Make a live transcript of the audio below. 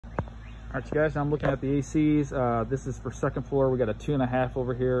All right, you guys, now I'm looking at the ACs. This is for second floor. We got a 2.5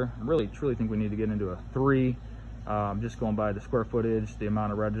 over here. I really, truly think we need to get into a 3. Just going by the square footage, the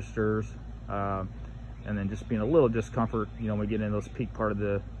amount of registers, and then just being a little discomfort, you know, when we get into those peak part of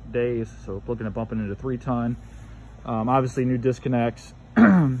the days. So looking at bumping into 3-ton. Obviously new disconnects,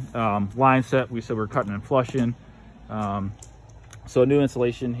 line set. We said we're cutting and flushing. So new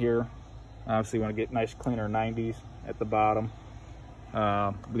insulation here. Obviously want to get nice cleaner 90s at the bottom. We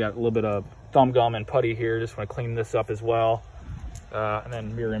got a little bit of thumb gum and putty here. Just want to clean this up as well. And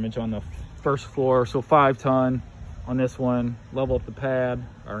then mirror image on the first floor. So 5-ton on this one. Level up the pad,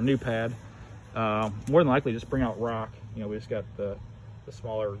 our new pad. More than likely just bring out rock. You know, we just got the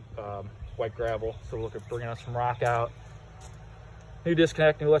smaller white gravel. So we're looking at bringing out some rock out. New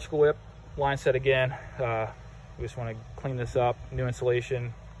disconnect, new electrical whip, line set again. We just want to clean this up. New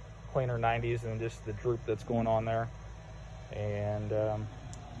insulation, cleaner 90s, and just the droop that's going on there. And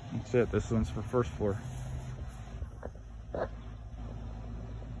that's it. This one's for first floor. Right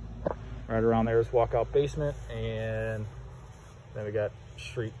around there is walkout basement, and then we got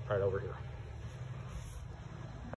street right over here.